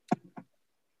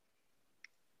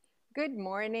Good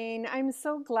morning. I'm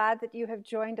so glad that you have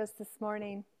joined us this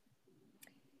morning.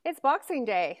 It's Boxing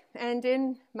Day, and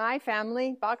in my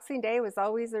family, Boxing Day was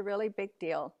always a really big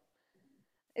deal.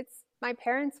 It's my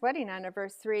parents' wedding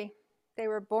anniversary. They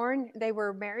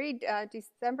were married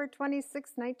December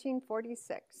 26,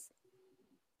 1946.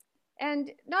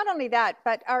 And not only that,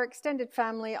 but our extended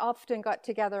family often got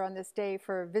together on this day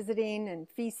for visiting and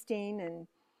feasting and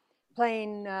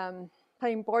playing,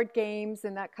 playing board games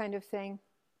and that kind of thing.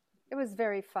 It was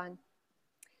very fun.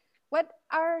 What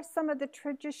are some of the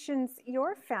traditions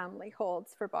your family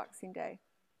holds for Boxing Day?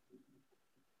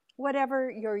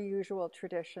 Whatever your usual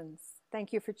traditions.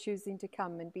 Thank you for choosing to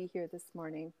come and be here this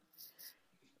morning.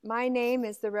 My name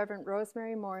is the Reverend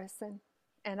Rosemary Morrison,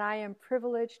 and I am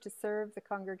privileged to serve this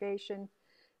congregation,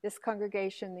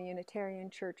 the Unitarian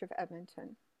Church of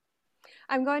Edmonton.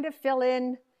 I'm going to fill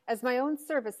in as my own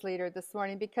service leader this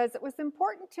morning because it was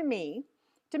important to me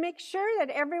to make sure that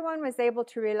everyone was able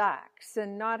to relax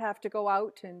and not have to go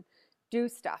out and do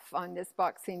stuff on this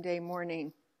Boxing Day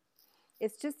morning.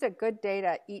 It's just a good day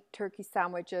to eat turkey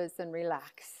sandwiches and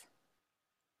relax.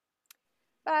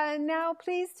 Now,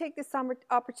 please take this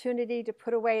opportunity to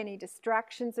put away any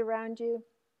distractions around you.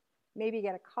 Maybe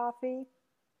get a coffee,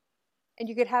 and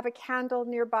you could have a candle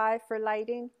nearby for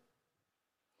lighting.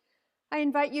 I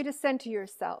invite you to center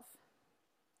yourself.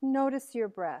 Notice your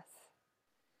breath.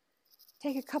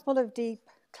 Take a couple of deep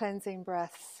cleansing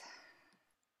breaths.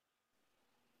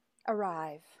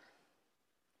 Arrive.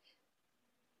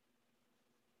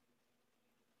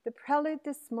 The prelude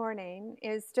this morning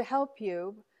is to help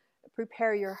you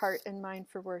prepare your heart and mind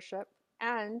for worship,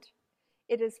 and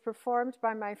it is performed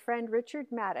by my friend Richard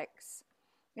Maddox,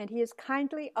 and he is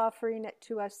kindly offering it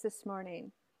to us this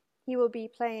morning. He will be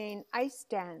playing Ice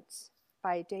Dance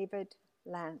by David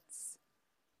Lance.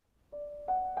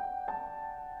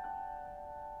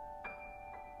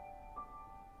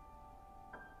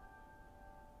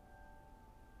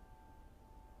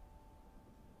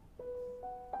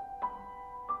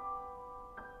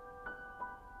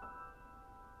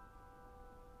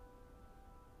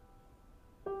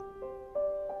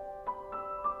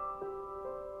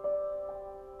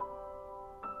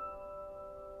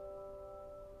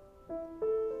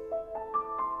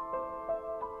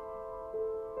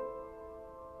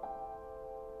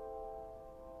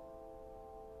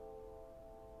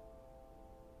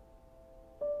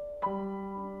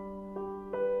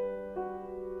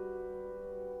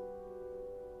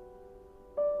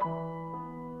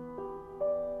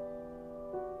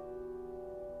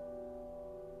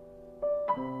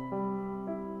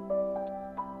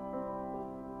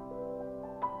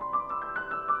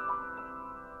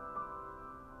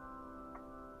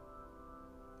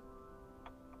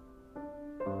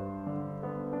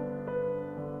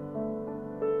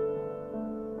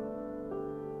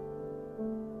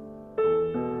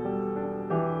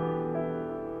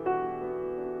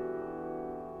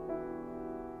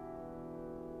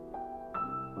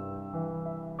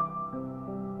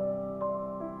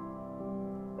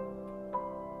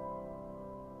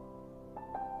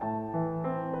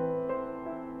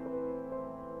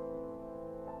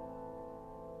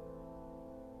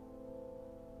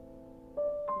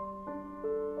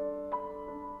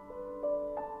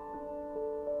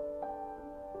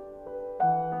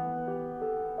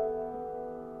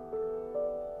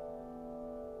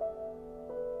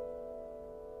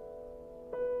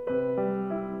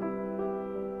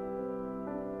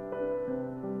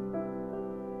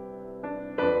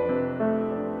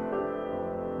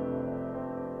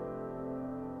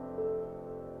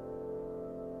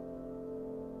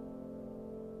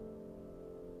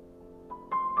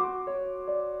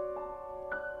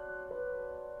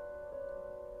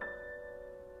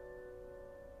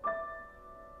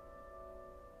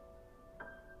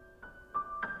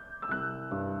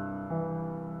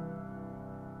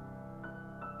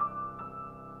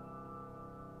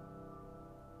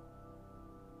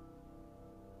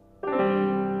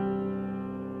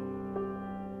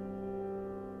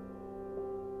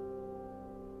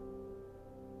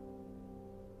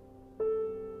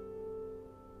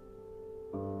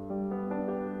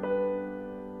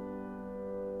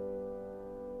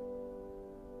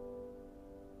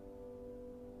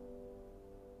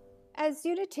 As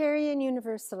Unitarian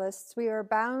Universalists, we are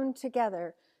bound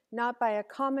together not by a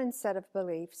common set of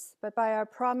beliefs, but by our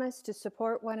promise to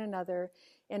support one another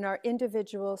in our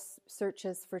individual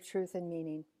searches for truth and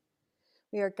meaning.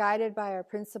 We are guided by our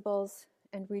principles,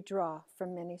 and we draw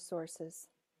from many sources.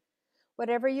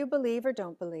 Whatever you believe or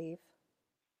don't believe,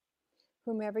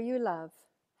 whomever you love,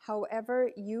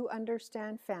 however you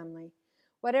understand family,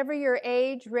 whatever your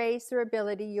age, race, or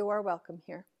ability, you are welcome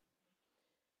here.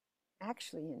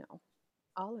 Actually,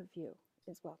 all of you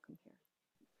is welcome here.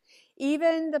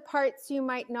 Even the parts you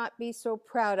might not be so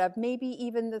proud of, maybe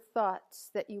even the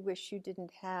thoughts that you wish you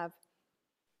didn't have.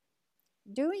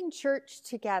 Doing church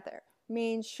together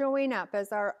means showing up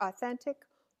as our authentic,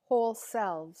 whole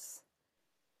selves,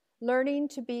 learning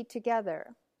to be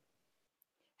together,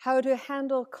 how to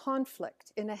handle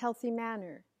conflict in a healthy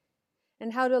manner,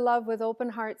 and how to love with open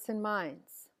hearts and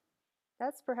minds.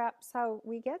 That's perhaps how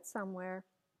we get somewhere.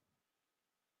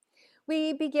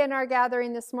 We begin our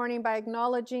gathering this morning by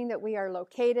acknowledging that we are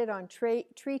located on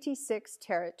Treaty 6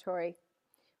 territory.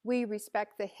 We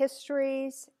respect the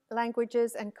histories,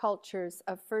 languages, and cultures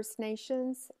of First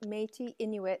Nations, Métis,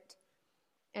 Inuit,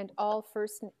 and all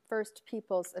First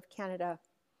Peoples of Canada,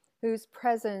 whose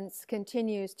presence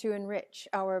continues to enrich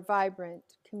our vibrant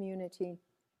community.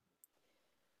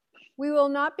 We will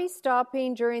not be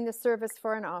stopping during the service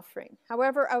for an offering.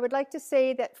 However, I would like to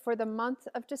say that for the month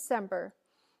of December,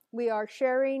 we are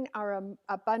sharing our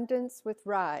abundance with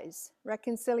RISE,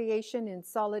 Reconciliation in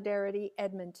Solidarity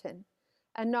Edmonton,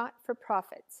 a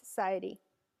not-for-profit society.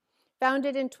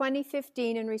 Founded in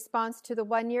 2015 in response to the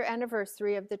one-year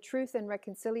anniversary of the Truth and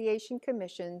Reconciliation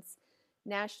Commission's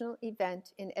national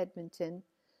event in Edmonton,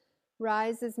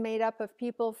 RISE is made up of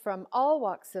people from all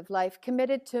walks of life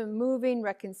committed to moving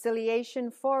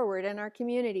reconciliation forward in our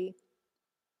community.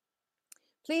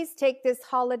 Please take this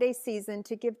holiday season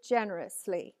to give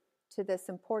generously to this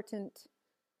important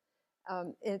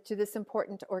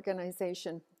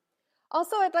organization.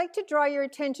 Also, I'd like to draw your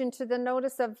attention to the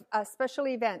notice of a special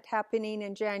event happening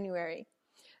in January,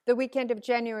 the weekend of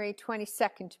January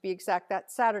 22nd, to be exact.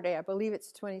 That's Saturday, I believe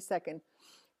it's 22nd.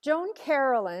 Joan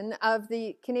Carolyn of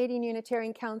the Canadian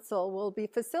Unitarian Council will be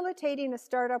facilitating a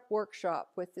startup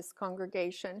workshop with this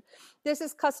congregation. This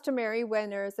is customary when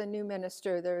there is a new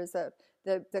minister.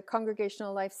 The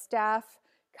congregational life staff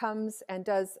comes and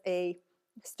does a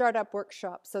startup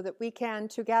workshop so that we can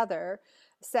together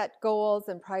set goals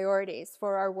and priorities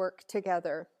for our work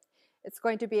together. It's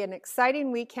going to be an exciting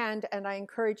weekend, and I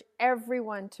encourage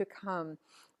everyone to come.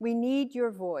 We need your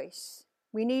voice.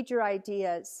 We need your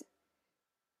ideas.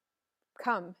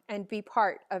 Come and be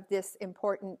part of this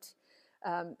important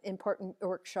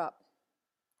workshop.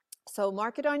 So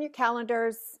mark it on your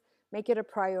calendars, make it a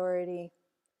priority,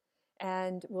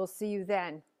 and we'll see you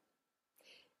then.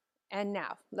 And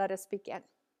now, let us begin.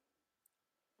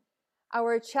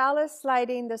 Our chalice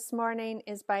lighting this morning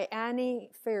is by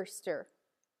Annie Feirster.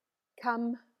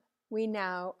 Come we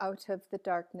now out of the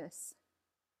darkness.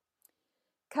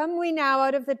 Come we now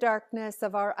out of the darkness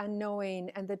of our unknowing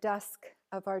and the dusk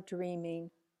of our dreaming.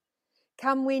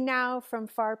 Come we now from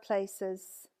far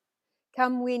places.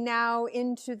 Come we now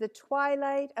into the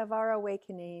twilight of our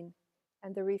awakening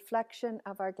and the reflection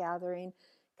of our gathering.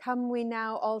 Come we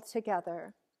now all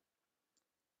together.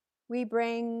 We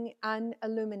bring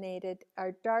unilluminated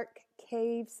our dark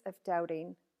caves of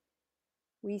doubting.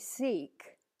 We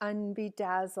seek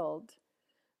unbedazzled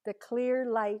the clear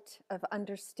light of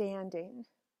understanding.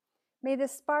 May the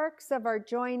sparks of our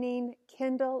joining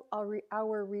kindle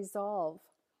our resolve,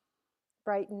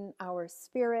 brighten our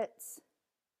spirits,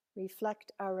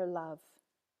 reflect our love,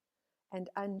 and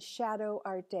unshadow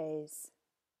our days.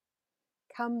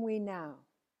 Come we now,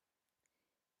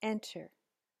 enter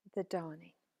the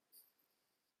dawning.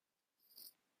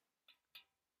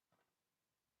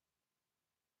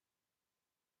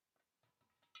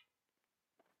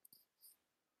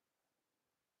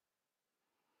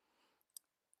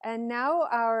 And now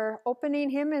our opening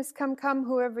hymn is Come, Come,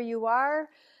 Whoever You Are.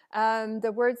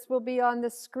 The words will be on the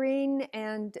screen,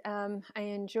 and I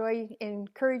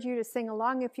encourage you to sing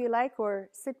along if you like, or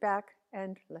sit back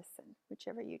and listen,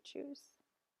 whichever you choose.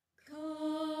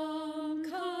 Come,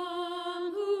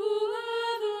 come,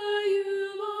 whoever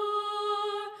you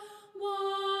are,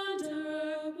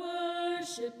 wanderer,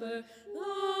 worshipper,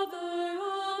 lover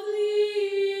of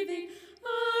living,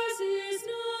 ours is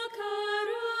no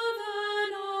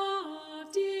caravan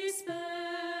of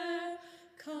despair.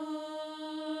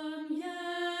 Come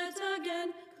yet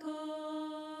again, come,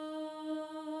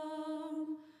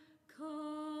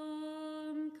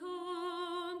 come,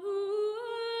 come,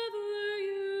 whoever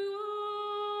you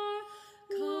are,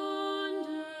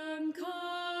 condemned,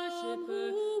 worshipper,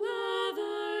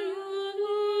 whoever you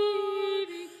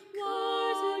living,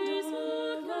 ours is no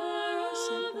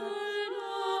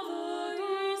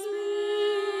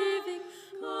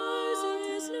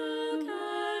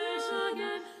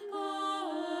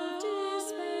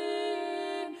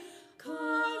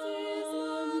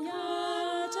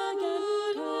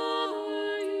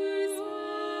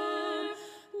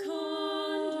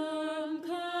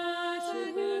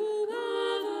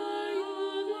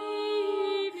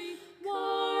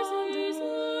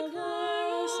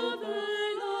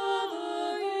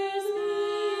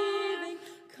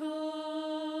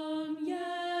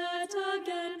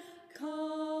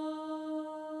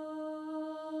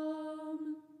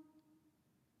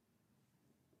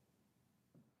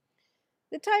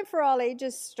time for All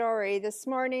Ages story this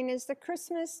morning is The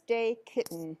Christmas Day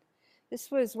Kitten. This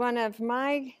was one of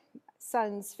my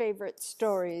son's favorite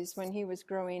stories when he was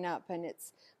growing up, and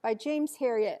it's by James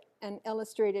Herriot and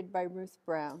illustrated by Ruth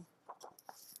Brown.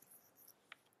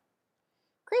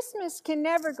 Christmas can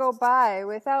never go by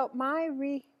without my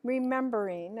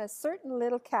remembering a certain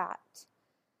little cat.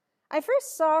 I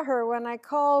first saw her when I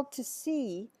called to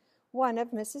see one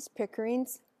of Mrs.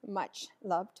 Pickering's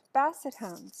much-loved basset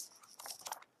hounds.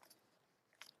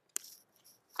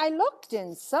 I looked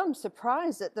in some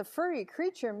surprise at the furry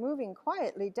creature moving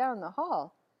quietly down the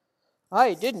hall.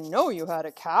 "I didn't know you had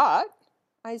a cat,"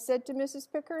 I said to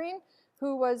Mrs. Pickering,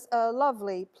 who was a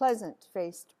lovely,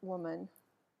 pleasant-faced woman.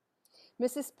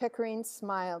 Mrs. Pickering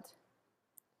smiled.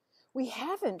 "We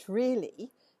haven't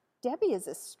really. Debbie is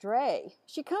a stray.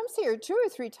 She comes here 2 or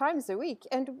 3 times a week,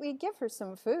 and we give her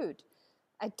some food.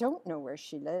 I don't know where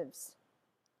she lives."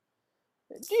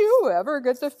 "Do you ever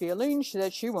get the feeling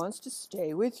that she wants to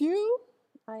stay with you?"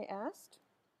 I asked.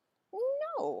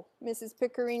 "No," Mrs.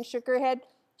 Pickering shook her head.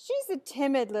 "She's a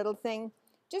timid little thing.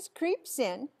 Just creeps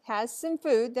in, has some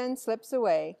food, then slips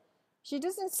away. She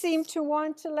doesn't seem to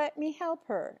want to let me help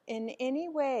her in any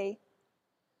way."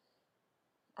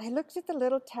 I looked at the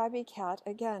little tabby cat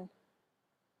again.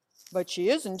 "But she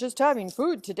isn't just having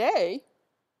food today."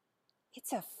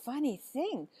 "It's a funny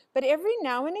thing, but every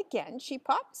now and again she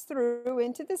pops through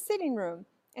into the sitting room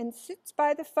and sits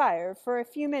by the fire for a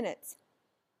few minutes.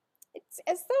 It's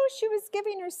as though she was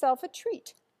giving herself a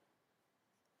treat."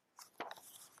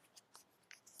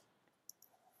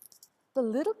 The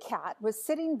little cat was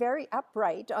sitting very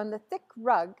upright on the thick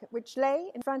rug which lay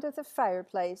in front of the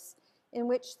fireplace, in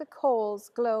which the coals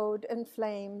glowed and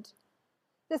flamed.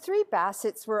 The 3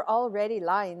 bassets were already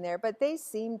lying there, but they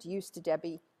seemed used to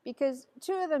Debbie, because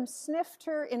 2 of them sniffed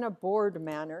her in a bored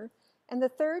manner, and the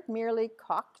 3rd merely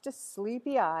cocked a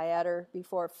sleepy eye at her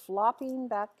before flopping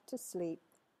back to sleep.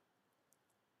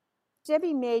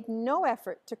 Debbie made no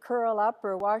effort to curl up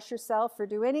or wash herself or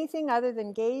do anything other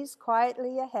than gaze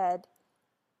quietly ahead.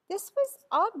 This was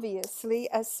obviously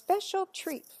a special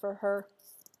treat for her,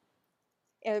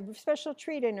 a special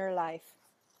treat in her life.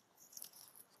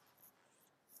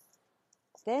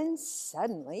 Then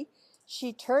suddenly,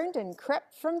 she turned and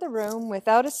crept from the room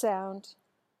without a sound.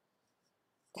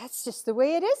 "That's just the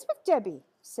way it is with Debbie,"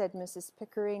 said Mrs.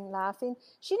 Pickering, laughing.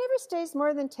 "She never stays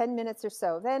more than 10 minutes or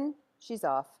so, then she's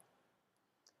off."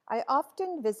 I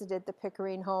often visited the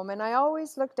Pickering home, and I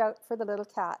always looked out for the little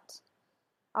cat.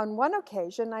 On one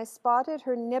occasion, I spotted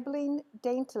her nibbling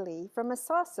daintily from a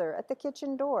saucer at the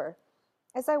kitchen door.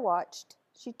 As I watched,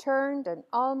 she turned and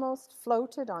almost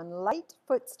floated on light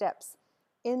footsteps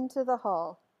into the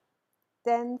hall,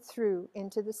 then through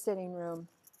into the sitting room.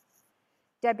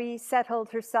 Debbie settled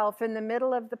herself in the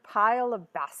middle of the pile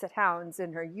of basset hounds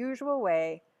in her usual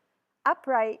way,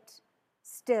 upright,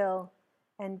 still,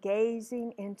 and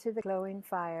gazing into the glowing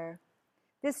fire.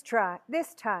 This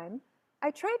time,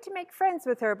 I tried to make friends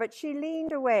with her, but she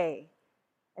leaned away.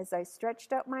 As I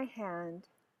stretched out my hand,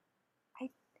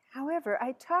 however,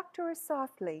 I talked to her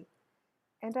softly,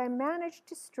 and I managed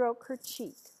to stroke her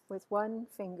cheek with one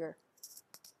finger.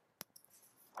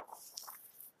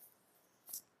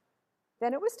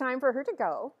 Then it was time for her to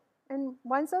go, and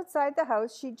once outside the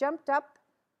house, she jumped up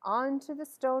onto the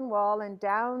stone wall and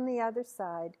down the other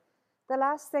side. The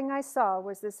last thing I saw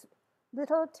was this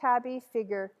little tabby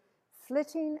figure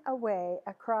flitting away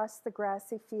across the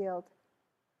grassy field.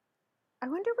 "I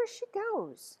wonder where she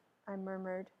goes," I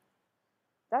murmured.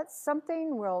 "That's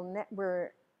something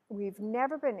we've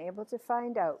never been able to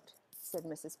find out," said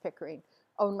Mrs. Pickering,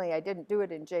 only I didn't do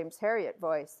it in James Herriot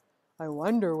voice. "I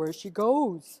wonder where she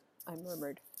goes," I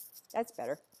murmured. That's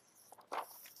better.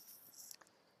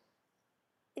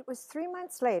 It was 3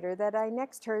 months later that I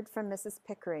next heard from Mrs.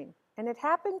 Pickering, and it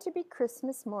happened to be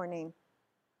Christmas morning.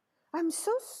 "I'm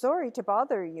so sorry to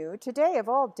bother you, today of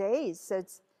all days,"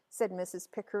 said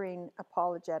Mrs. Pickering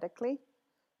apologetically.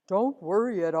 "Don't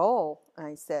worry at all,"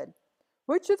 I said.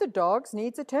 "Which of the dogs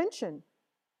needs attention?"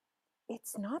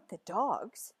 "It's not the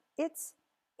dogs. It's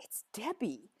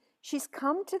Debbie. She's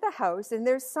come to the house and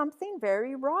there's something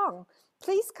very wrong.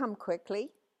 Please come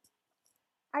quickly."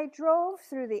 I drove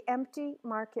through the empty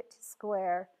market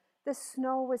square. The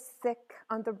snow was thick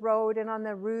on the road and on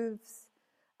the roofs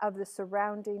of the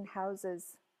surrounding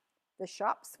houses. The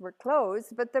shops were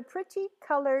closed, but the pretty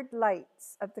colored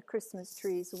lights of the Christmas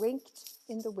trees winked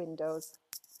in the windows.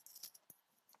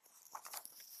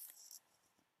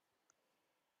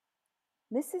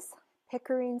 Mrs.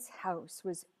 Pickering's house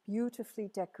was beautifully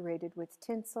decorated with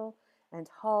tinsel and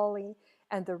holly,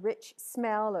 and the rich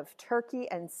smell of turkey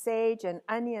and sage and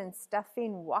onion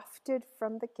stuffing wafted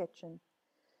from the kitchen.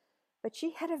 But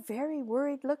she had a very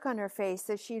worried look on her face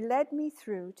as she led me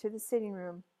through to the sitting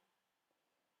room.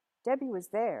 Debbie was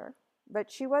there,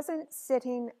 but she wasn't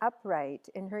sitting upright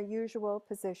in her usual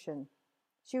position.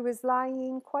 She was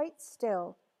lying quite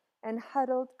still, and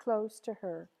huddled close to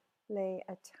her lay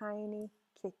a tiny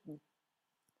kitten.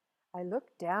 I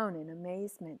looked down in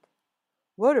amazement.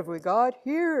 "What have we got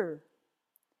here?"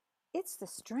 "It's the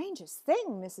strangest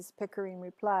thing," Mrs. Pickering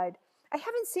replied. "I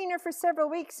haven't seen her for several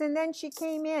weeks, and then she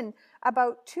came in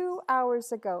about 2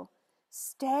 hours ago,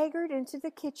 staggered into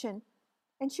the kitchen,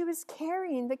 and she was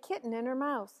carrying the kitten in her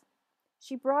mouth.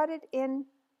 She brought it in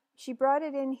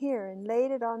here and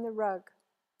laid it on the rug.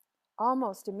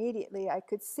 Almost immediately I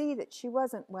could see that she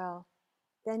wasn't well.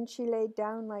 Then she laid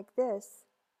down like this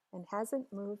and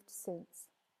hasn't moved since."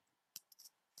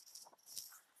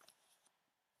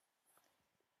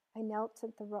 I knelt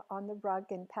on the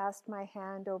rug and passed my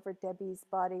hand over Debbie's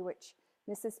body, which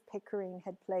Mrs. Pickering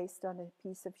had placed on a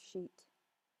piece of sheet.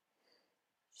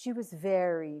 She was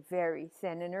very, very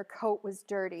thin, and her coat was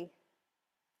dirty.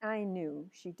 I knew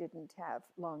she didn't have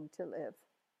long to live.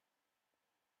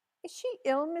 "Is she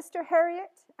ill, Mr.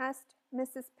 Harriet?" asked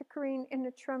Mrs. Pickering in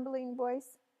a trembling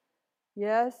voice.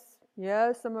 Yes,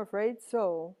 I'm afraid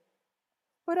so.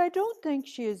 But I don't think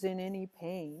she is in any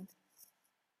pain."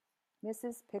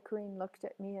 Mrs. Pickering looked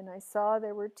at me, and I saw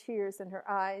there were tears in her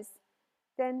eyes.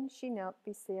 Then she knelt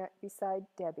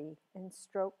beside Debbie and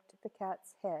stroked the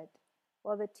cat's head,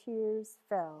 while the tears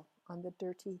fell on the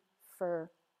dirty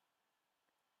fur.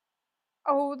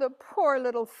 "Oh, the poor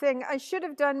little thing! I should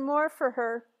have done more for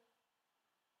her."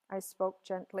 I spoke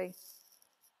gently.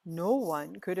 "No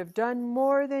one could have done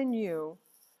more than you.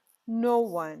 No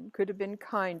one could have been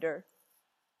kinder.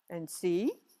 And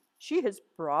see, she has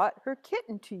brought her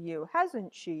kitten to you,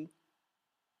 hasn't she?"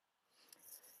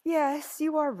 "Yes,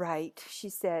 you are right," she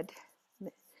said.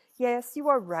 "Yes, you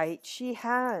are right, she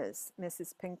has."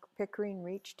 Mrs. Pickering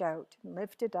reached out and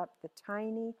lifted up the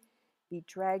tiny,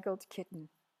 bedraggled kitten.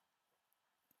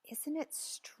 Isn't it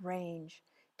strange?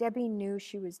 Debbie knew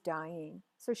she was dying,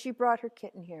 so she brought her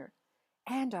kitten here.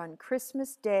 And on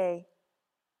Christmas Day.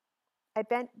 I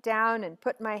bent down and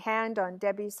put my hand on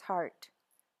Debbie's heart.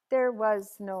 There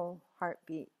was no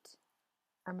heartbeat.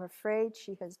 "I'm afraid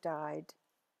she has died."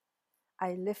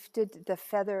 I lifted the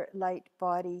feather-light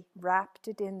body, wrapped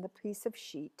it in the piece of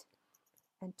sheet,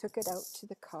 and took it out to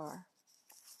the car.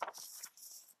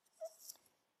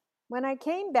 When I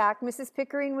came back, Mrs.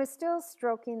 Pickering was still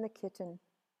stroking the kitten.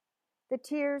 The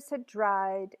tears had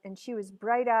dried, and she was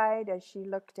bright-eyed as she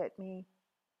looked at me.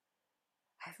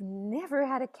 "I've never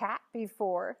had a cat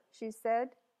before," she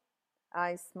said.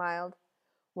 I smiled.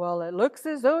 "Well, it looks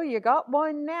as though you got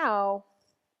one now."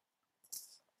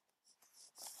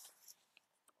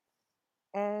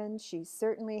 And she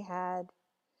certainly had.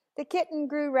 The kitten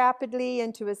grew rapidly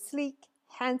into a sleek,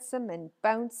 handsome, and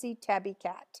bouncy tabby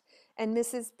cat, and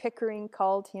Mrs. Pickering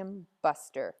called him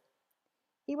Buster.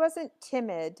 He wasn't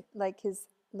timid like his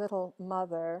little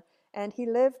mother, and he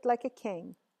lived like a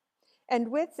king. And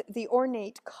with the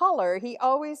ornate collar he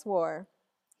always wore,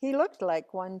 he looked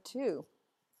like one too.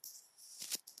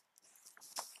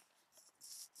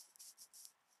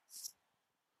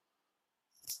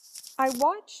 I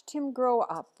watched him grow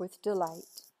up with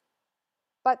delight.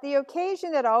 But the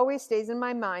occasion that always stays in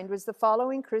my mind was the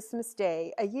following Christmas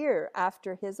Day, a year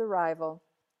after his arrival.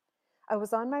 I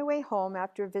was on my way home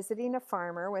after visiting a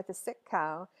farmer with a sick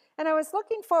cow, and I was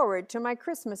looking forward to my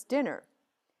Christmas dinner.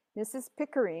 Mrs.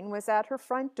 Pickering was at her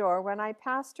front door when I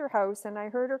passed her house, and I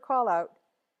heard her call out,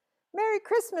 "Merry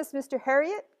Christmas, Mr.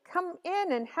 Harriet. Come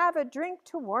in and have a drink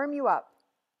to warm you up."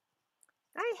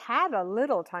 I had a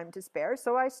little time to spare,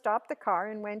 so I stopped the car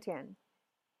and went in.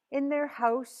 In the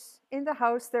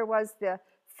house there was the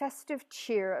festive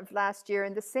cheer of last year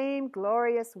and the same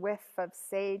glorious whiff of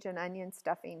sage and onion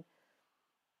stuffing.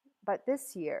 But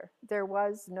this year there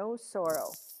was no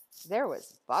sorrow. There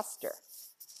was Buster.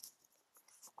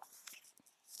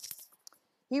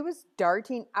 He was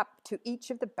darting up to each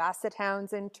of the basset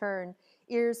hounds in turn,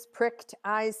 ears pricked,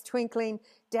 eyes twinkling,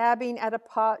 dabbing a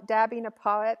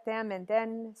paw at them, and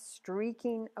then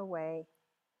streaking away.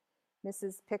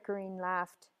 Mrs. Pickering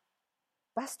laughed.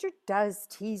 "Buster does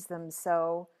tease them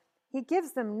so. He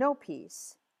gives them no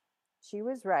peace." She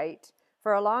was right.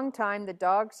 For a long time the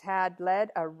dogs had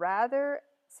led a rather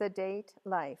sedate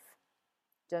life.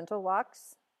 Gentle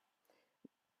walks,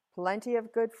 plenty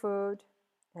of good food,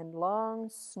 and long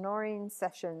snoring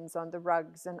sessions on the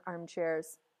rugs and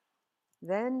armchairs.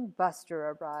 Then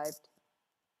Buster arrived.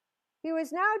 He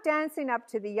was now dancing up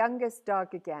to the youngest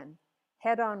dog again,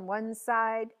 head on one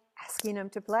side, asking him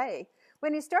to play.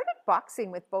 When he started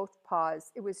boxing with both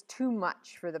paws, it was too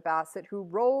much for the Basset, who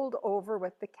rolled over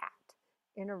with the cat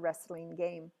in a wrestling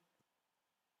game.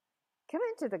 "Come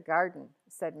into the garden,"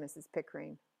 said Mrs.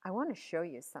 Pickering. "I want to show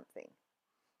you something."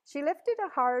 She lifted a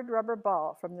hard rubber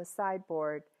ball from the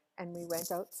sideboard, and we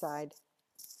went outside.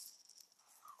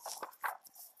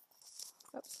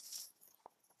 Oops.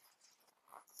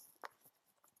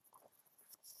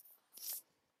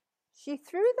 She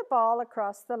threw the ball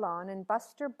across the lawn, and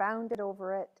Buster bounded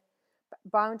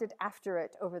after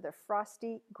it over the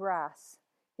frosty grass,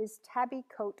 his tabby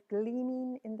coat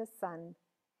gleaming in the sun.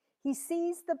 He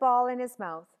seized the ball in his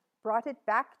mouth, brought it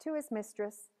back to his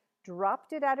mistress,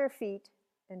 dropped it at her feet,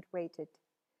 and waited.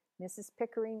 Mrs.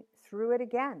 Pickering threw it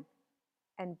again,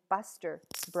 and Buster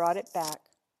brought it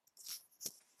back.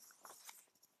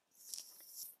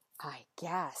 I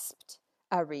gasped.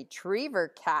 A retriever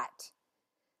cat!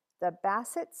 The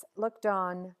Bassets looked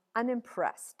on,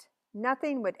 unimpressed.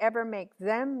 Nothing would ever make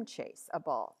them chase a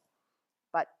ball.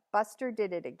 But Buster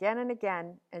did it again and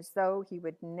again, as though he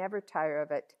would never tire of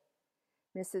it.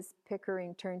 Mrs.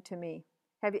 Pickering turned to me.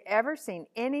 "Have you ever seen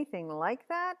anything like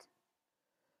that?"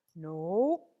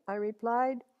 "No," I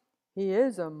replied. "He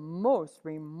is a most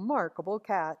remarkable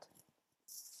cat."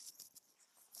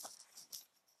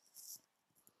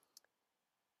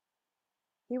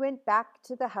 He went back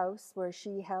to the house where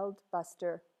she held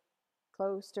Buster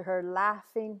close to her,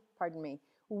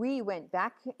 We went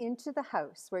back into the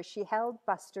house where she held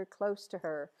Buster close to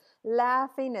her,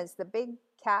 laughing as the big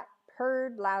cat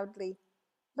purred loudly,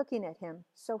 looking at him,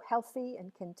 so healthy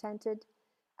and contented.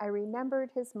 I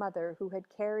remembered his mother, who had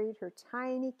carried her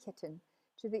tiny kitten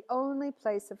to the only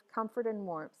place of comfort and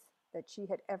warmth that she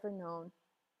had ever known.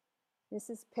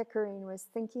 Mrs. Pickering was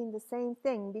thinking the same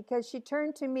thing, because she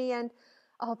turned to me and,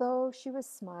 although she was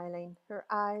smiling, her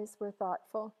eyes were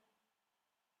thoughtful.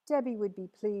 "Debbie would be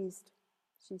pleased,"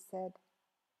 she said.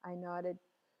 I nodded.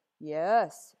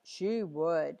 "Yes, she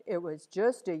would. It was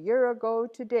just a year ago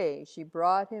today she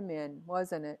brought him in,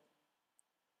 wasn't it?"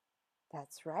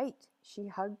 "That's right." She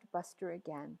hugged Buster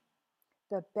again.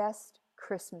 "The best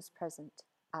Christmas present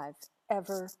I've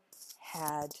ever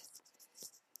had."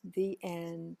 The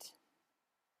end.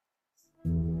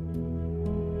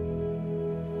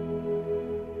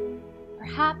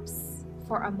 Perhaps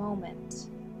for a moment,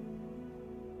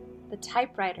 the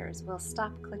typewriters will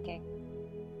stop clicking,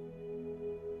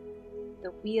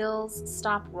 the wheels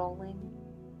stop rolling,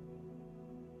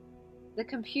 the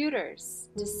computers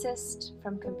desist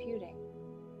from computing,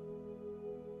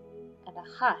 and a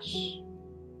hush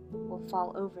will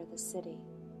fall over the city.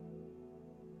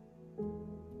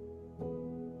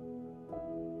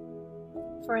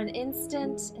 For an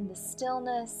instant in the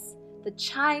stillness, the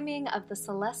chiming of the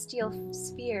celestial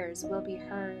spheres will be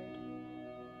heard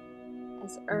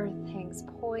as Earth hangs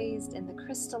poised in the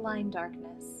crystalline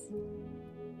darkness,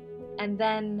 and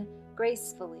then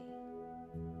gracefully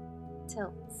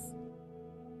tilts.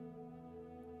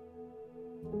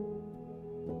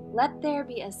 Let there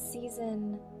be a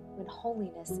season when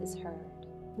holiness is heard,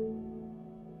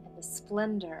 and the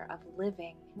splendor of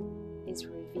living is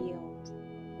revealed.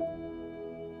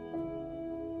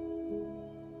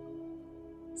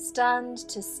 Stunned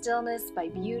to stillness by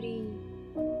beauty,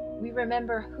 we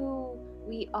remember who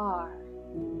we are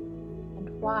and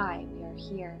why we are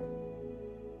here.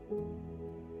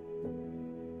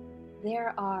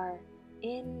 There are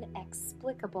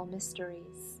inexplicable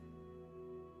mysteries.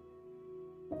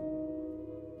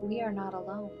 We are not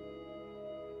alone.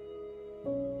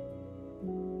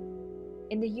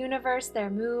 In the universe there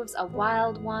moves a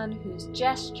wild one whose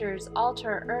gestures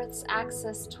alter Earth's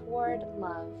axis toward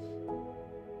love.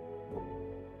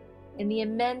 In the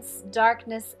immense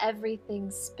darkness,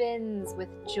 everything spins with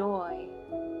joy.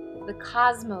 The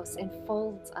cosmos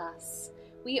enfolds us.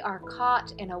 We are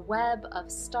caught in a web of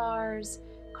stars,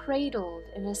 cradled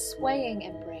in a swaying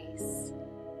embrace,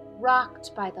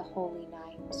 rocked by the holy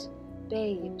night,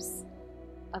 babes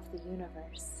of the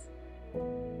universe.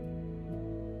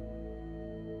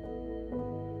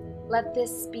 Let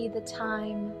this be the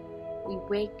time we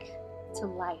wake to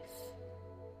life,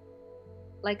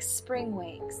 like spring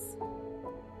wakes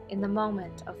in the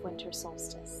moment of winter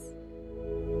solstice.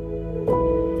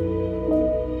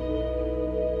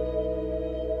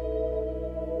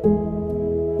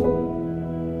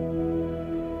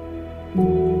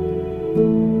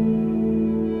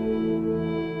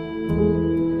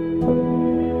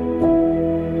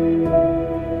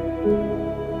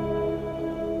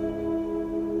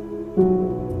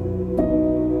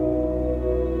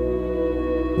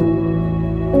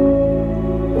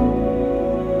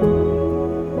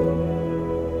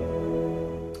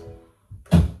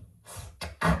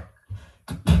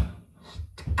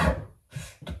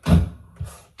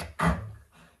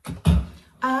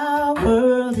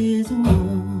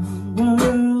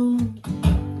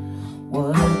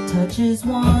 is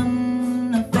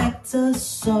one affects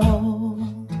us all.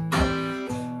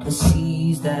 The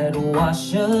seas that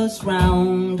wash us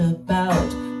round about,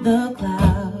 the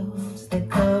clouds that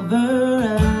cover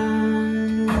us,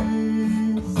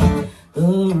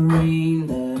 the rain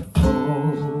that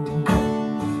falls.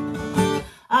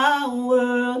 Our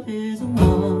world is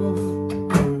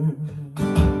one.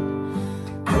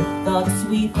 The thoughts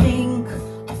we think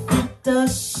affect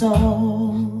us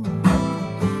all.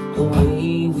 The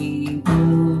way we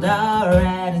build our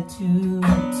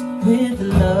attitudes with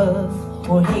love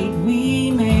or hate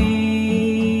we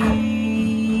make,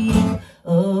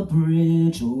 a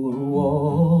bridge or a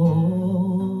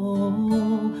wall.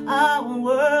 Our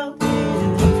world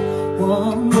is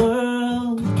one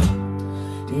world.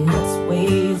 Its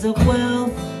ways of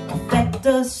wealth affect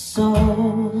us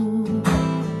all.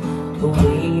 The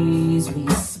ways we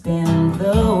spend,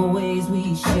 the ways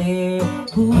we share,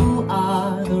 who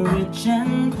are the rich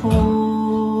and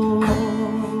poor,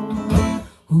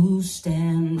 who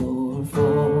stand or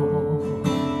fall.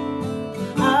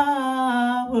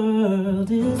 Our world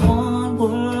is one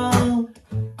world,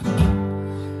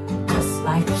 just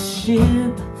like a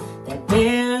ship that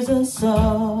bears us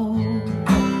all,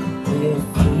 where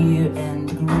fear and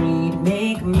greed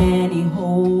make many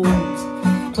holds,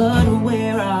 but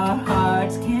where our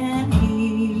hearts can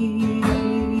hear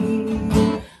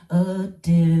a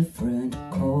different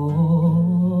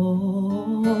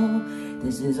call.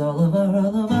 This is all of our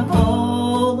world,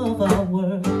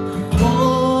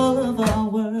 all of our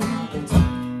world. It's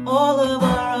all of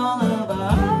our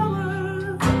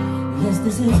world. Yes,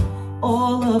 this is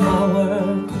all of our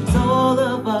world. It's all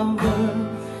of our world.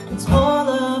 It's all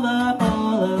of our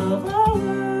world.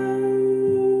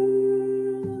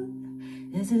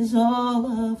 This is all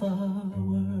of our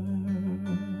world.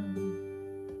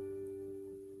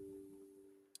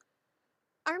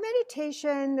 Our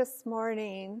meditation this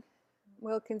morning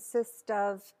will consist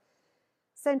of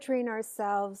centering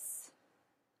ourselves,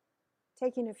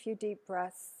 taking a few deep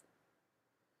breaths,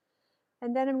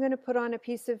 and then I'm going to put on a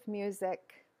piece of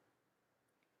music,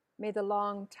 May the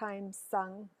Long Time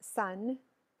Sun,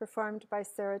 performed by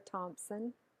Sarah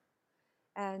Thompson,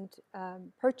 and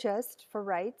purchased for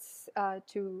rights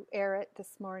to air it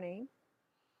this morning.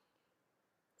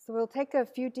 So we'll take a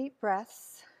few deep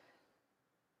breaths.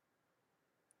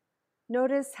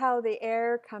 Notice how the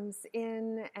air comes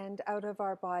in and out of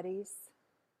our bodies.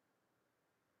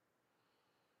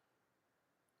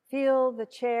 Feel the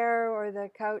chair or the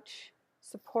couch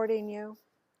supporting you.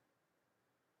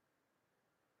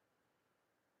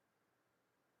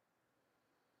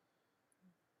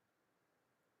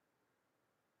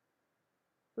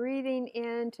 Breathing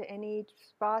into any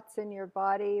spots in your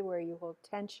body where you hold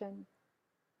tension,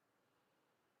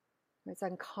 where it's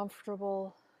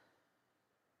uncomfortable.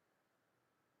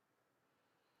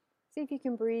 See if you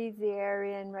can breathe the air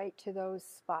in right to those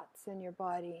spots in your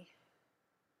body,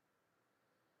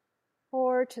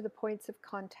 or to the points of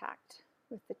contact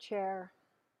with the chair,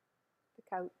 the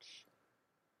couch,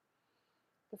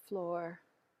 the floor,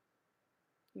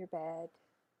 your bed.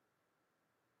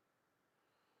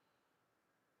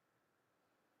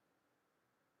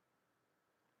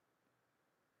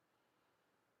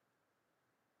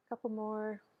 A couple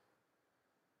more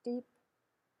deep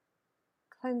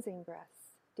cleansing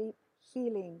breaths, deep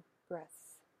healing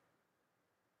breaths.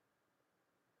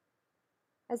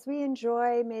 As we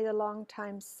enjoy May the Long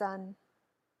Time Sun,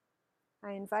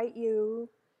 I invite you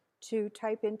to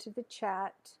type into the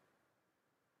chat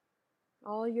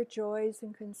all your joys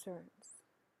and concerns,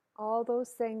 all those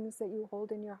things that you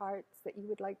hold in your hearts that you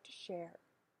would like to share.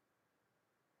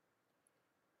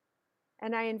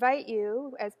 And I invite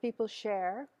you, as people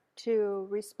share, to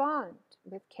respond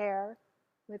with care,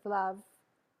 with love,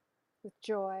 with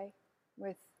joy,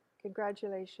 with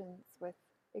congratulations, with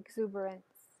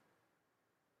exuberance.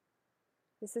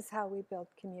 This is how we build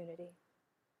community.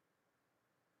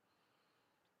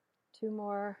 2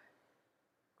 more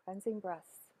cleansing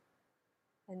breaths,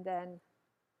 and then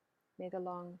May the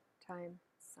Long Time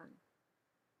Sun.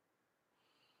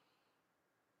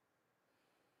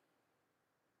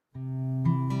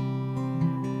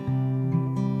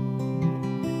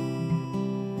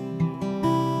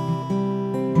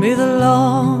 May the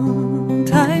long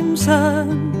time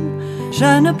sun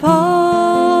shine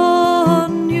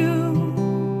upon you,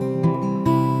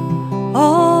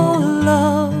 all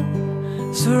love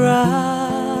surround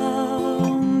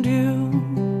you,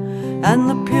 and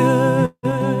the pure,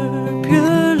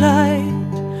 pure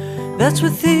light that's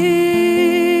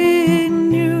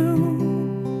within you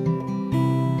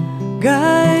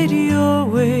guide your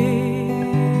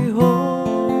way home.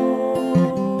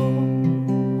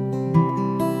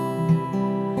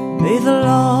 May the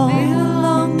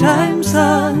long time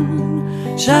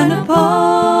sun shine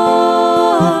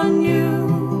upon you.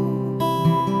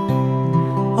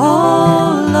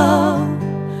 All love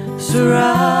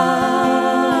surround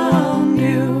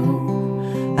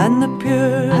you, and the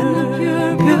pure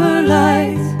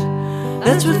light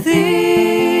that's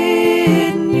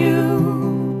within you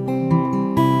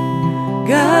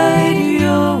guide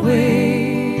your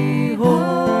way home.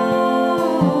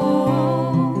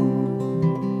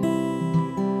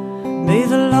 May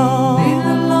the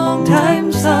long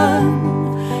time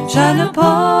sun shine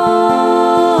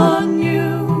upon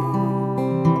you.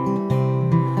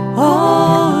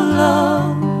 All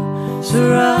love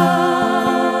surround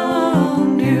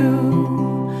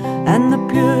you, and the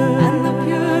pure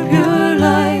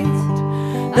light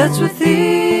that's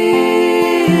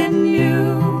within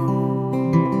you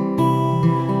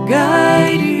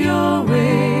guide your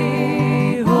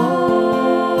way home.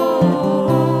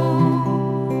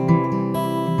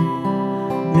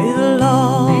 May the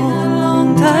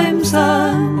long time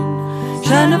sun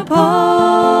shine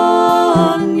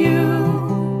upon you.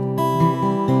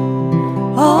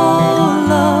 All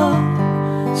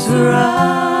love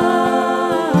surround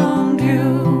you,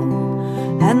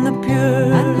 and the pure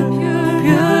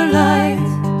light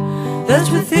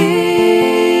that's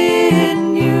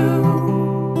within you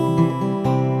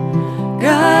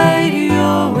guide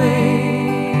your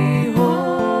way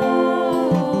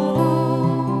home.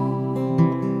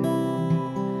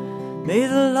 May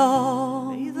the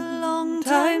long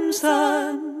time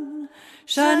sun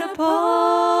shine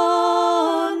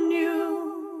upon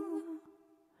you.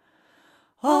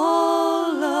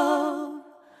 All love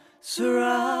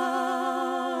surround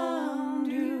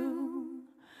you,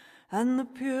 and the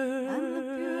pure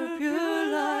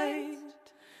light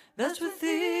that's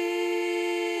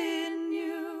within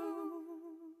you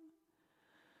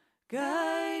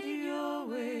guide your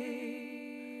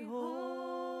way home.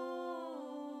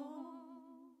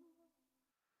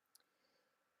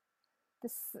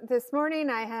 This morning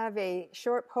I have a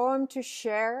short poem to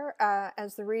share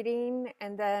as the reading,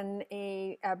 and then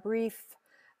a brief,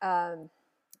 I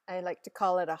like to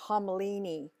call it a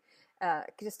homilini,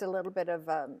 just a little bit of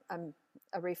a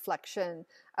reflection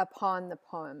upon the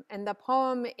poem. And the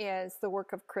poem is The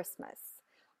Work of Christmas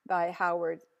by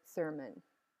Howard Thurman.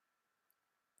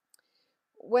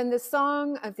 When the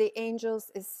song of the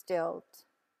angels is stilled,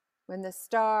 when the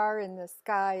star in the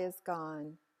sky is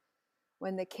gone,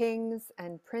 when the kings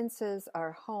and princes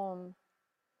are home,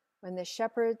 when the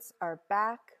shepherds are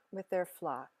back with their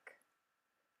flock,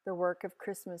 the work of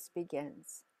Christmas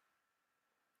begins.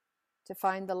 To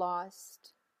find the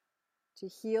lost, to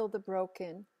heal the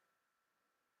broken,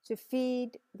 to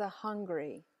feed the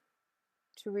hungry,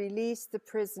 to release the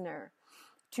prisoner,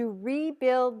 to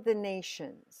rebuild the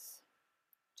nations,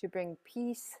 to bring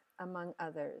peace among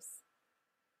others,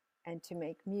 and to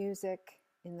make music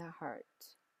in the heart.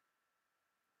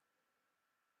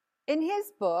 In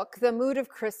his book, The Mood of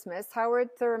Christmas, Howard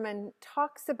Thurman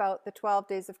talks about the 12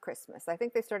 days of Christmas. I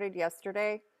think they started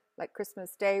yesterday, like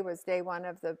Christmas Day was day one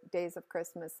of the days of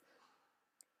Christmas.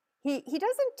 He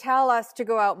doesn't tell us to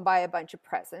go out and buy a bunch of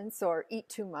presents or eat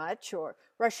too much or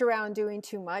rush around doing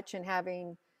too much and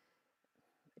having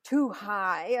too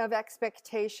high of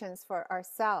expectations for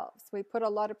ourselves. We put a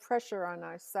lot of pressure on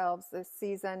ourselves this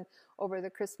season, over the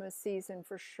Christmas season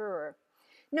for sure.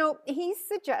 No, he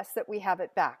suggests that we have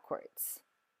it backwards.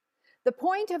 The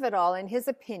point of it all, in his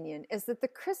opinion, is that the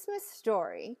Christmas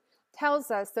story tells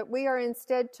us that we are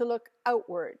instead to look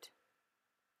outward,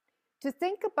 to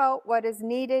think about what is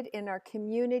needed in our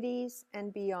communities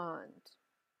and beyond.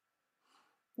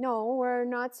 No, we're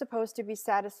not supposed to be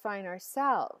satisfying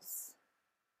ourselves,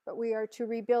 but we are to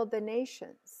rebuild the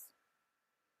nations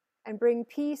and bring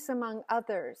peace among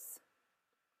others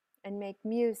and make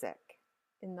music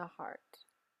in the heart.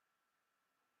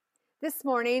 This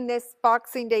morning, this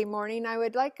Boxing Day morning, I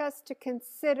would like us to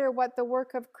consider what the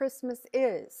work of Christmas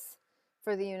is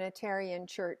for the Unitarian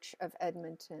Church of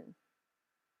Edmonton.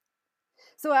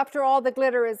 So after all the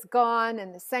glitter is gone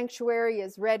and the sanctuary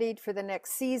is readied for the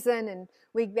next season and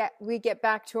we get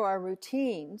back to our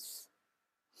routines,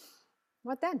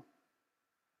 what then?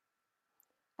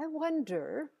 I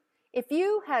wonder if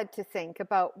you had to think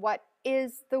about what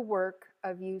is the work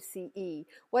of UCE,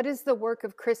 what is the work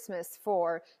of Christmas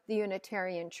for the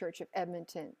Unitarian Church of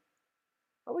Edmonton,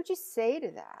 what would you say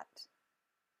to that?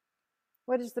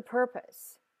 What is the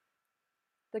purpose?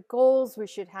 The goals we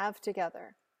should have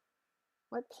together?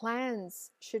 What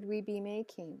plans should we be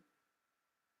making?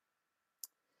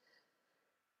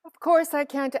 Of course, I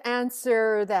can't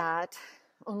answer that.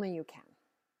 Only you can.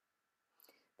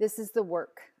 This is the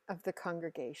work of the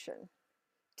congregation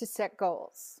to set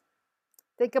goals.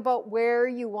 Think about where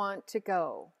you want to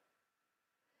go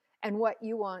and what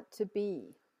you want to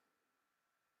be.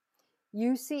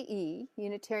 UCE,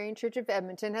 Unitarian Church of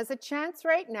Edmonton, has a chance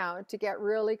right now to get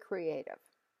really creative.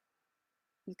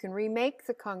 You can remake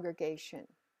the congregation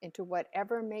into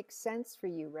whatever makes sense for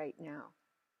you right now.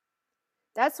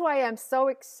 That's why I'm so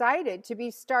excited to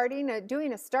be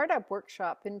doing a startup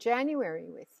workshop in January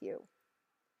with you.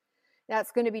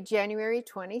 That's going to be January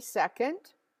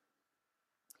 22nd.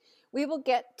 We will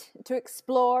get to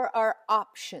explore our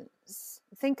options,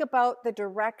 think about the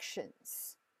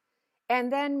directions,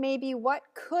 and then maybe what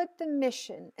could the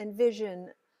mission and vision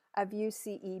of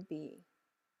UCE be?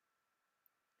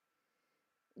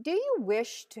 Do you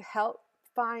wish to help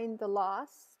find the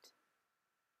lost?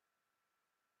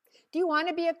 Do you want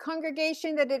to be a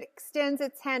congregation that it extends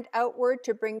its hand outward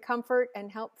to bring comfort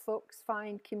and help folks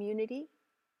find community?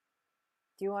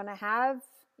 Do you want to have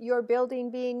your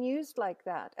building being used like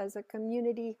that as a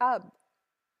community hub?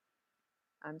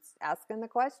 I'm asking the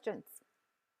questions.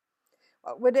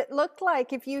 What would it look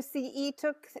like if UCE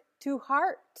took to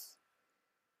heart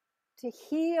to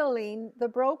healing the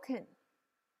broken?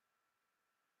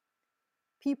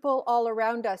 People all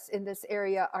around us in this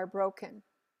area are broken.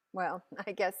 Well,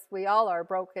 I guess we all are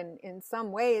broken in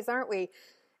some ways, aren't we?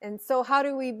 And so how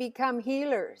do we become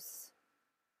healers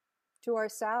to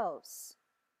ourselves,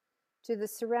 to the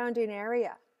surrounding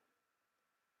area,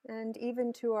 and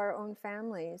even to our own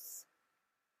families?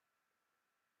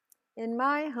 In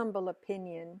my humble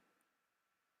opinion,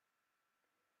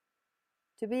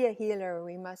 to be a healer,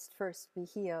 we must first be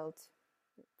healed.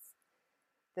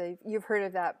 You've heard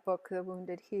of that book, The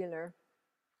Wounded Healer.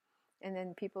 And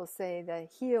then people say the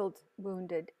healed,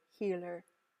 wounded healer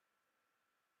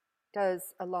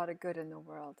does a lot of good in the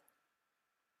world.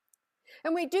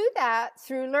 And we do that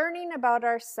through learning about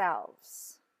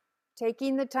ourselves,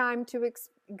 taking the time to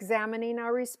examining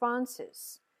our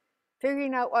responses,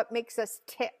 figuring out what makes us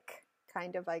tick,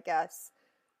 kind of, I guess.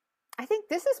 I think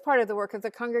this is part of the work of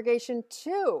the congregation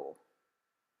too.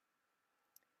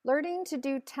 Learning to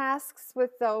do tasks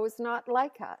with those not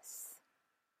like us.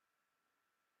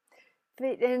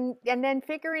 And then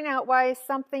figuring out why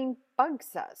something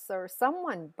bugs us or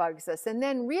someone bugs us, and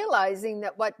then realizing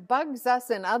that what bugs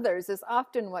us in others is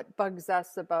often what bugs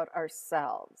us about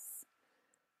ourselves.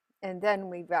 And then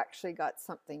we've actually got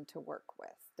something to work with,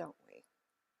 don't we?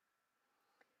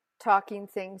 Talking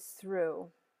things through,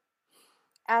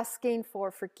 asking for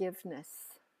forgiveness,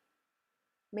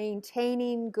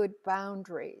 maintaining good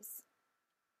boundaries,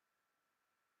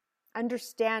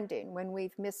 understanding when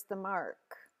we've missed the mark.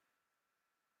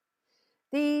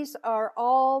 These are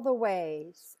all the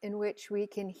ways in which we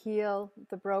can heal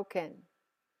the broken.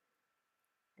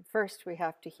 And first, we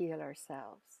have to heal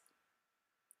ourselves.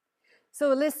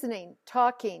 So listening,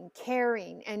 talking,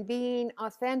 caring, and being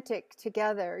authentic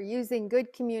together, using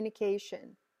good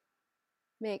communication,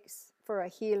 makes for a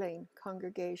healing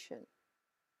congregation.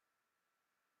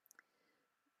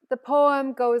 The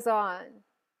poem goes on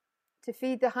to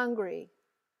feed the hungry,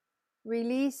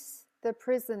 release the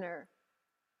prisoner,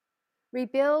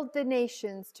 rebuild the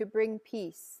nations to bring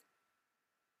peace,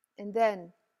 and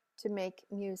then to make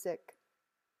music.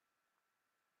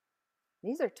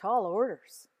 These are tall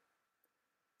orders.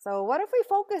 So what if we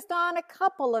focused on a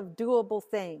couple of doable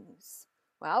things?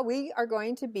 Well, we are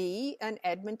going to be an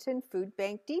Edmonton Food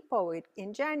Bank Depot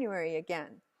in January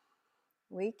again.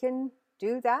 We can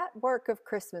do that work of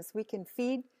Christmas. We can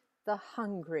feed the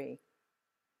hungry.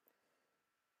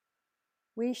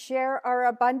 We share our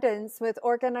abundance with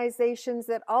organizations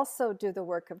that also do the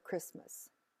work of Christmas.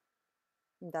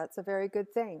 And that's a very good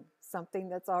thing, something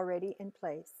that's already in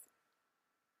place.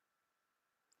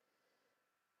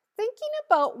 Thinking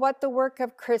about what the work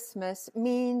of Christmas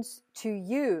means to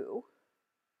you,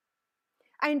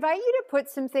 I invite you to put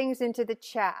some things into the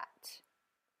chat.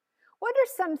 What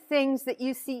are some things that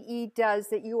UCE does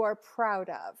that you are proud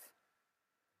of?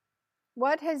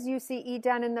 What has UCE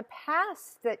done in the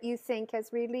past that you think has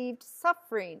relieved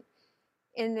suffering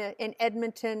in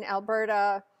Edmonton,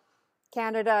 Alberta,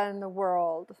 Canada, and the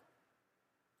world?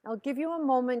 I'll give you a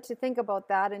moment to think about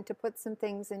that and to put some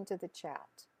things into the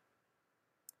chat.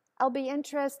 I'll be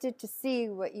interested to see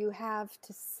what you have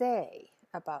to say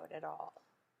about it all.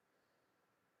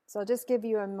 So I'll just give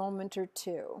you a moment or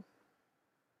two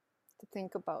to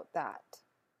think about that.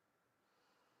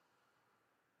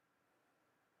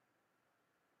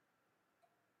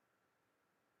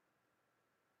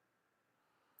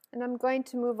 And I'm going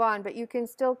to move on, but you can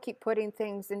still keep putting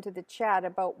things into the chat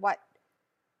about what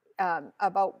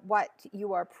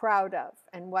you are proud of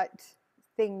and what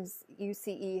things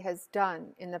UCE has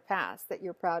done in the past that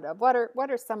you're proud of? What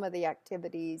are some of the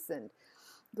activities and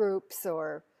groups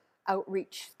or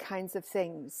outreach kinds of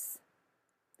things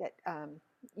that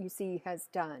UCE has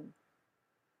done?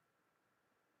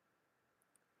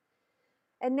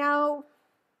 And now,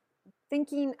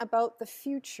 thinking about the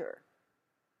future.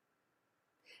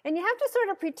 And you have to sort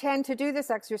of pretend to do this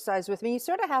exercise with me. You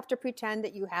sort of have to pretend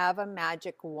that you have a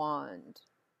magic wand.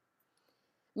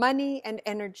 Money and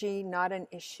energy, not an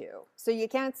issue. So you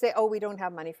can't say, oh, we don't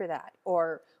have money for that,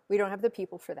 or we don't have the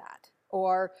people for that,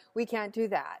 or we can't do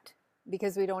that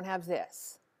because we don't have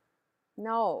this.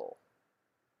 No.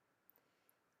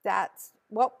 That's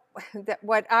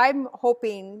what I'm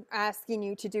hoping, asking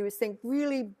you to do is think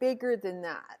really bigger than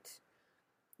that.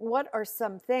 What are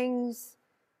some things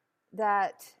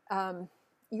that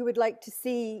you would like to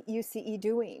see UCE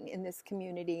doing in this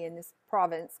community, in this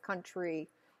province, country,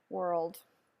 world?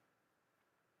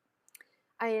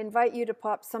 I invite you to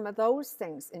pop some of those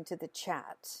things into the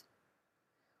chat.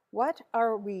 What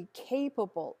are we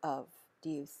capable of, do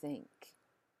you think?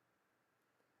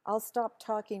 I'll stop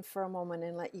talking for a moment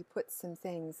and let you put some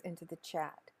things into the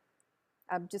chat.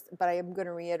 But I am going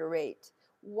to reiterate.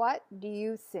 What do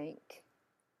you think?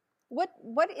 What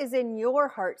is in your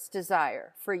heart's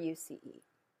desire for UCE?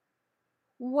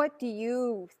 What do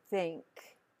you think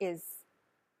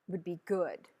would be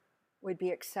good, would be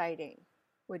exciting,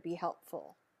 would be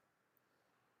helpful,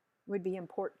 would be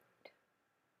important?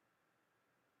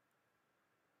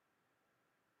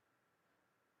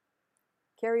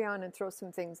 Carry on and throw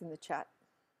some things in the chat.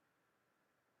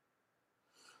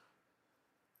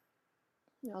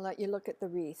 I'll let you look at the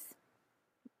wreath.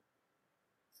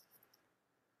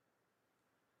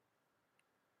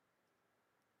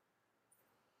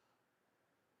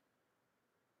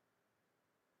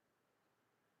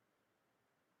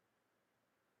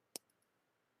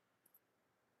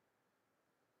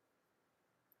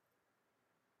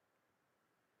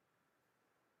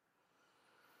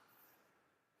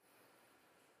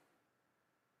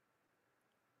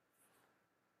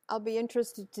 I'll be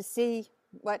interested to see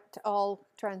what all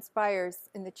transpires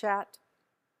in the chat.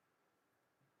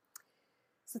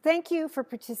 So thank you for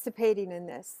participating in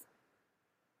this.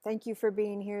 Thank you for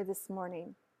being here this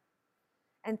morning.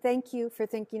 And thank you for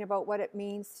thinking about what it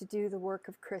means to do the work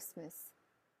of Christmas.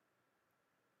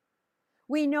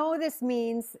 We know this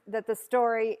means that the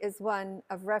story is one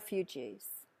of refugees,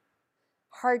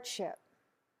 hardship,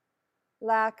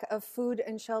 lack of food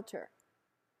and shelter,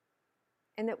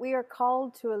 and that we are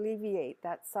called to alleviate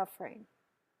that suffering.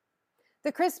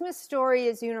 The Christmas story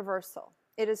is universal.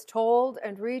 It is told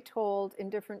and retold in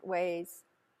different ways,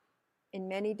 in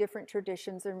many different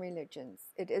traditions and religions.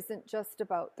 It isn't just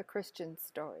about the Christian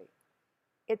story.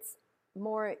 It's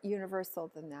more universal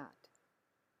than that.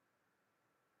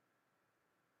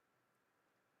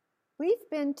 We've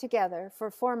been together for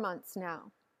 4 months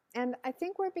now, and I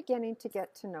think we're beginning to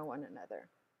get to know one another.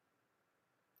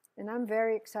 And I'm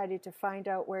very excited to find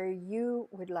out where you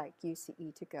would like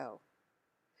UCE to go.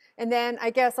 And then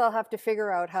I guess I'll have to figure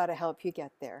out how to help you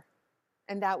get there.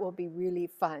 And that will be really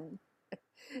fun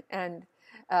and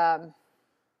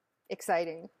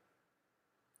exciting.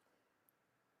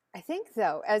 I think,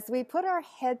 though, as we put our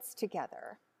heads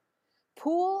together,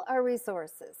 pool our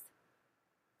resources,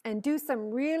 and do some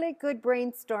really good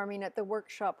brainstorming at the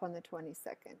workshop on the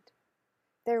 22nd,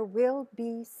 there will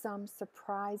be some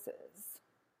surprises.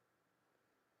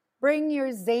 Bring your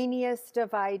zaniest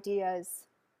of ideas,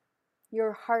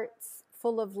 your hearts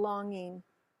full of longing,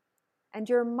 and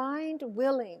your mind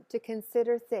willing to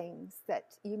consider things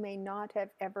that you may not have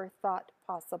ever thought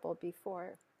possible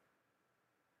before.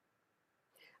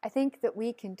 I think that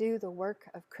we can do the work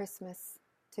of Christmas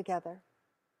together,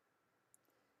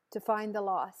 to find the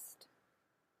lost,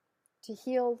 to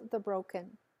heal the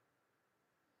broken,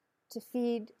 to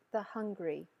feed the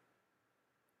hungry,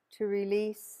 to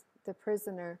release the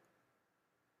prisoner,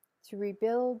 to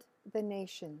rebuild the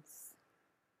nations,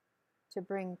 to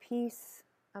bring peace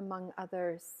among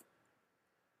others,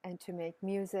 and to make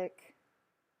music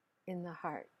in the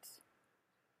heart.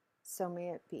 So may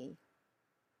it be.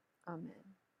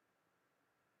 Amen.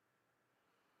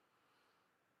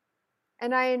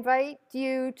 And I invite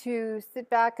you to sit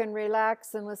back and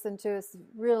relax and listen to a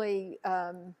really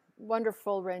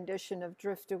wonderful rendition of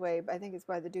Drift Away. I think it's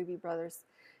by the Doobie Brothers.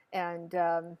 And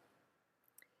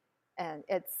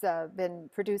it's been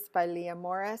produced by Leah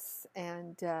Morris,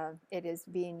 and it is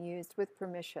being used with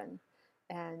permission.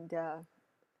 And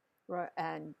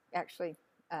actually,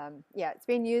 it's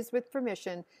being used with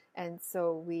permission, and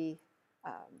so we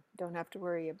don't have to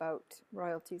worry about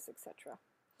royalties, etc.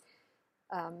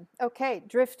 Okay,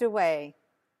 Drift Away.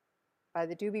 by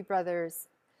the Doobie Brothers,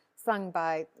 sung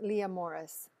by Leah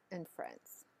Morris and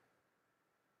friends.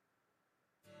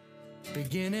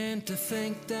 Beginning to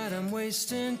think that I'm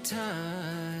wasting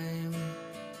time.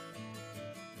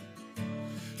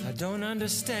 I don't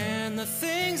understand the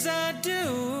things I do.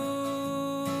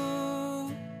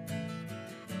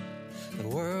 The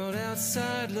world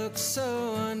outside looks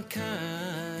so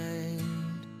unkind,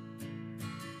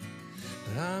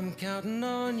 but I'm counting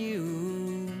on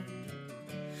you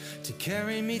to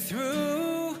carry me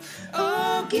through.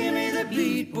 Oh, give me the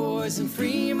beat, boys, and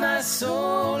free my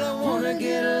soul. I wanna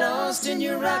get lost in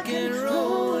your rock and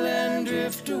roll and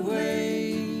drift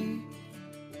away.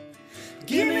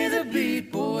 Give me the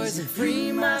beat, boys, and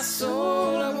free my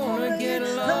soul. I wanna get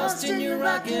lost in your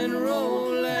rock and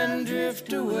roll and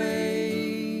drift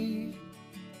away.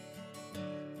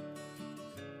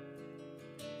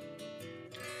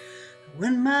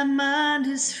 When my mind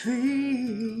is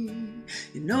free,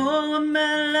 you know a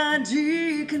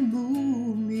melody can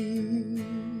move me.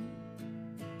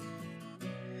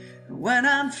 When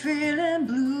I'm feeling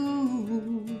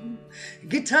blue,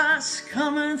 guitar's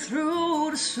coming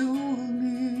through to soothe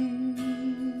me.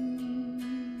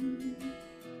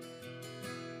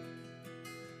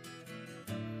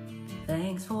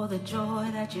 Thanks for the joy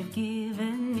that you've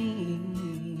given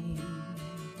me.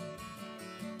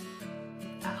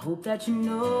 I hope that you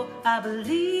know I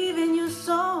believe in your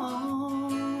song.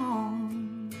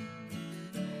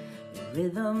 The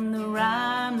rhythm, the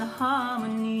rhyme, the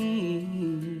harmony,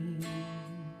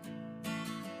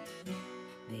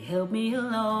 they help me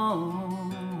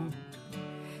along.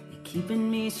 They're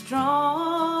keeping me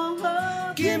strong.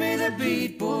 Oh, give me the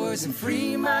beat, boys, and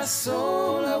free my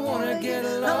soul. I wanna get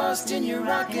lost in your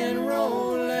rock and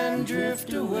roll and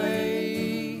drift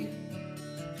away.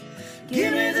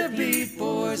 Give me the beat,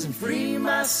 boys, and free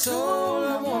my soul.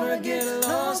 I wanna get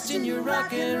lost in your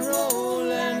rock and roll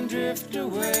and drift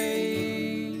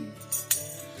away.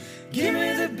 Give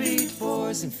me the beat,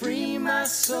 boys, and free my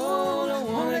soul. I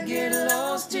wanna get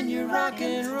lost in your rock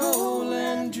and roll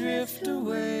and drift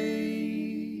away.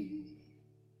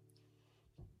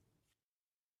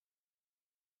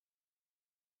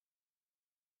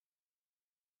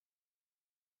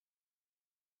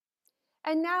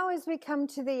 And now, as we come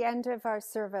to the end of our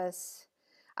service,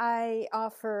 I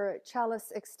offer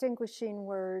Chalice Extinguishing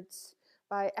Words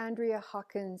by Andrea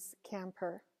Hawkins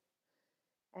Camper.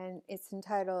 And it's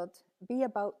entitled, Be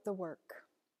About the Work.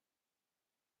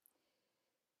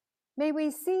 May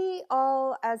we see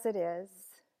all as it is,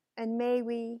 and may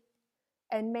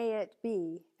it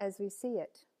be as we see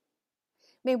it.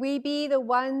 May we be the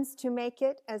ones to make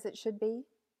it as it should be.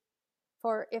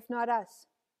 For if not us,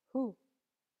 who?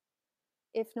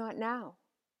 If not now,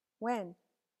 when?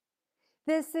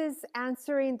 This is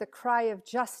answering the cry of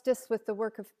justice with the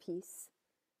work of peace.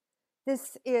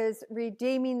 This is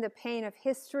redeeming the pain of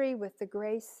history with the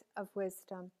grace of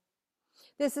wisdom.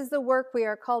 This is the work we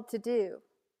are called to do.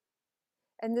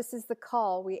 And this is the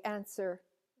call we answer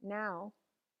now.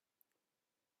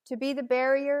 To be the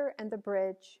barrier and the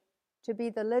bridge, to be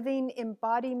the living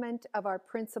embodiment of our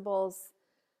principles,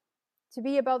 to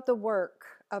be about the work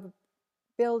of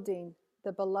building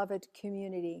the beloved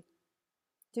community,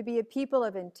 to be a people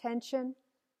of intention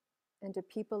and a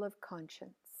people of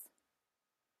conscience.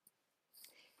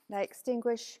 And I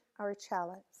extinguish our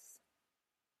chalice.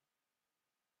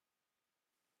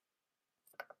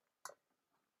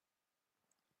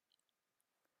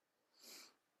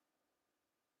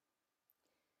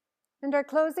 And our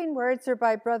closing words are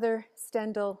by Brother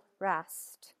Stendhal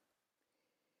Rast.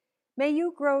 May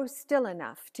you grow still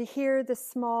enough to hear the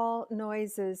small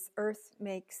noises earth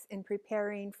makes in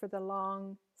preparing for the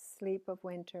long sleep of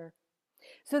winter,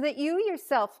 so that you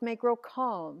yourself may grow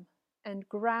calm and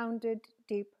grounded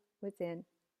deep within.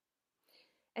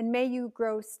 And may you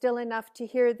grow still enough to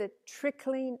hear the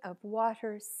trickling of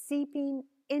water seeping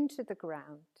into the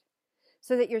ground,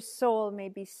 so that your soul may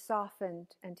be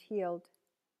softened and healed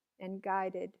and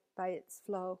guided by its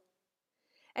flow.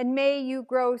 And may you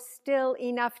grow still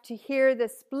enough to hear the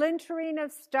splintering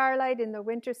of starlight in the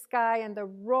winter sky and the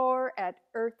roar at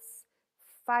Earth's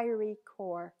fiery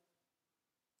core.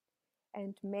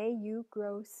 And may you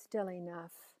grow still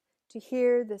enough to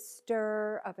hear the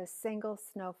stir of a single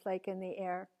snowflake in the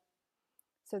air,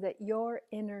 so that your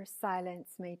inner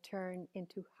silence may turn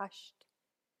into hushed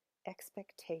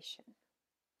expectation.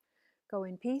 Go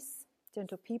in peace,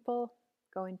 gentle people,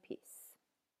 go in peace.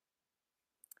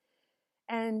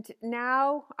 And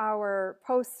now our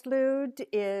postlude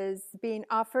is being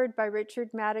offered by Richard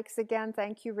Maddox again.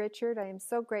 Thank you, Richard. I am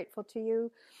so grateful to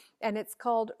you. And it's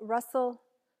called Rustle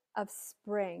of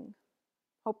Spring.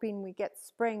 hoping we get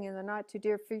spring in the not too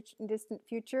distant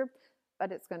future,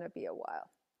 but it's going to be a while.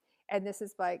 And this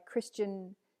is by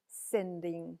Christian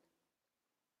Sending.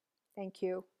 Thank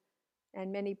you,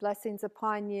 and many blessings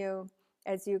upon you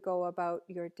as you go about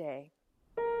your day.